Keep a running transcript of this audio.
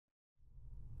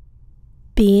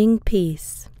Being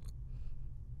peace.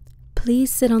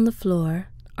 Please sit on the floor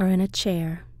or in a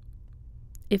chair.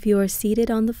 If you are seated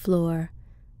on the floor,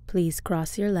 please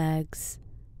cross your legs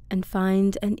and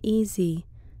find an easy,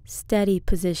 steady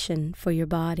position for your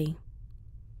body.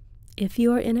 If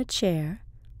you are in a chair,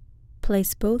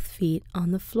 place both feet on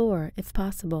the floor if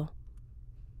possible.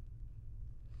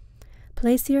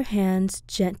 Place your hands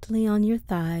gently on your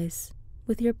thighs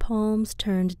with your palms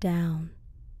turned down.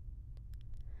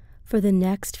 For the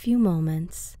next few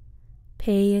moments,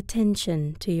 pay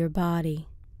attention to your body.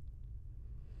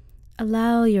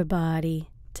 Allow your body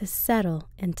to settle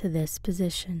into this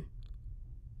position.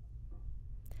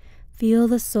 Feel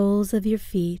the soles of your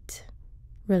feet,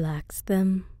 relax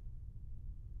them.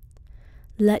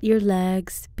 Let your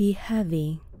legs be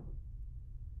heavy.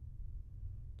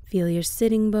 Feel your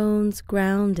sitting bones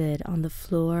grounded on the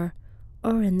floor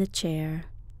or in the chair.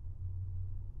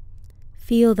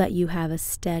 Feel that you have a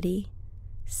steady,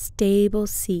 stable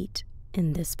seat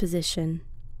in this position.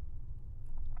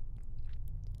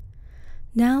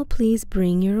 Now please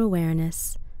bring your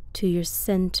awareness to your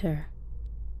center.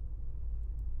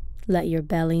 Let your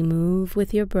belly move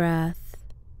with your breath.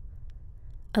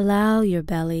 Allow your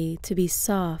belly to be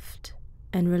soft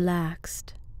and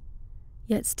relaxed,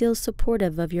 yet still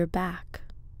supportive of your back.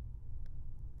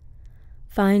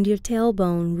 Find your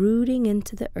tailbone rooting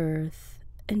into the earth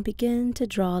and begin to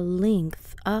draw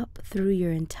length up through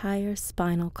your entire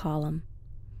spinal column.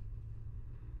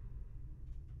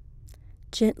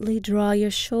 Gently draw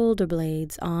your shoulder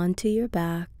blades onto your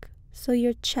back so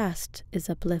your chest is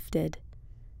uplifted.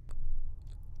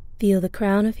 Feel the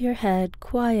crown of your head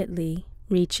quietly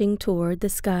reaching toward the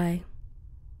sky.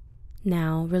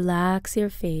 Now relax your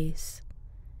face.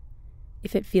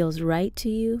 If it feels right to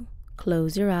you,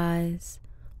 close your eyes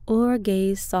or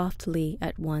gaze softly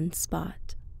at one spot.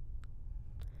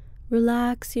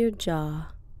 Relax your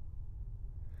jaw.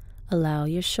 Allow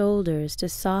your shoulders to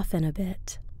soften a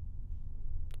bit.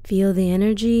 Feel the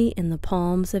energy in the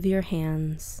palms of your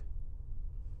hands.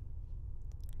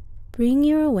 Bring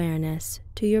your awareness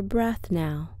to your breath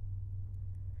now.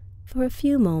 For a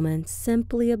few moments,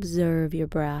 simply observe your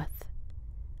breath.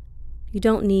 You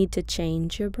don't need to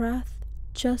change your breath,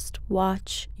 just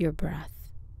watch your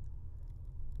breath.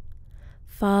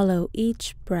 Follow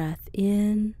each breath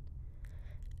in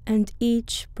and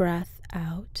each breath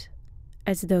out,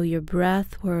 as though your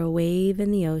breath were a wave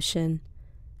in the ocean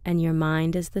and your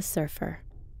mind is the surfer.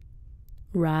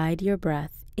 Ride your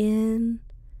breath in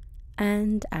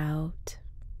and out.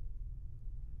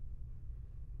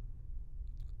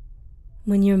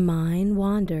 When your mind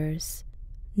wanders,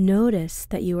 notice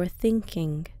that you are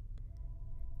thinking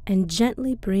and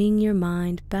gently bring your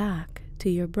mind back to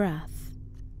your breath.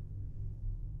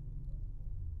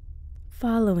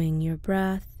 Following your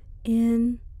breath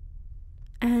in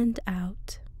and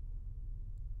out.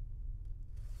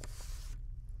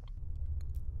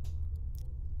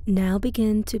 Now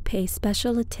begin to pay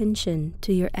special attention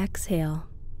to your exhale.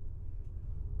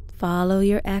 Follow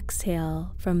your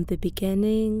exhale from the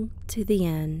beginning to the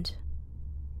end.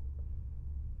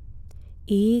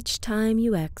 Each time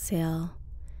you exhale,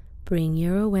 bring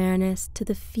your awareness to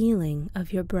the feeling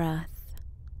of your breath.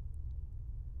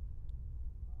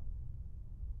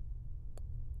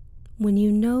 When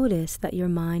you notice that your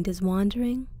mind is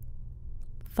wandering,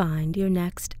 find your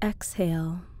next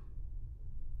exhale.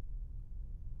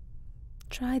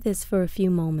 Try this for a few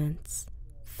moments,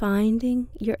 finding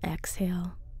your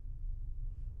exhale.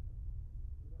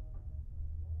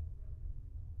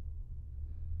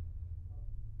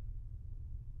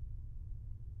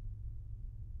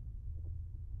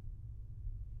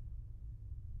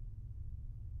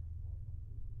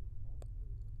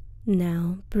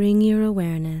 Now bring your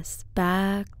awareness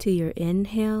back to your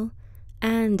inhale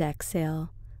and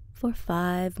exhale for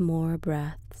 5 more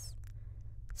breaths.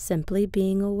 Simply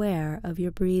being aware of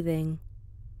your breathing.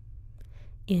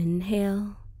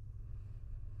 Inhale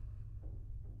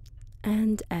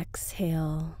and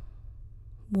exhale.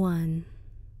 1.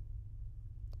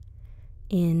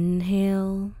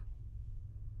 Inhale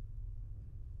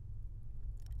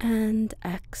and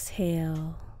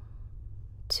exhale.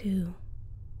 2.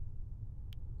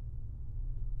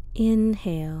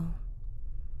 Inhale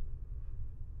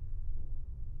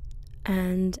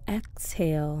and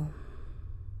exhale.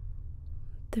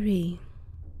 3.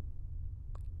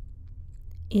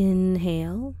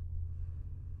 Inhale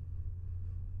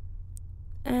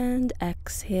and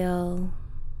exhale.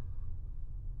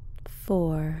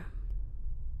 4.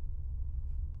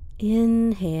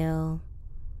 Inhale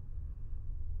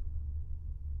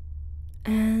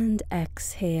and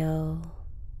exhale.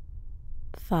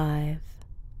 5.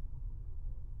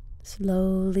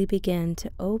 slowly begin to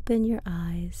open your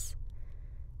eyes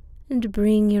and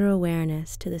bring your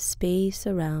awareness to the space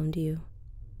around you.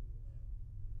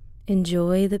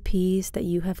 Enjoy the peace that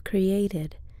you have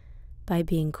created by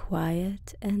being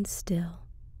quiet and still.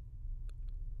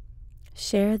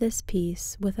 Share this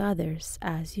peace with others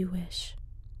as you wish.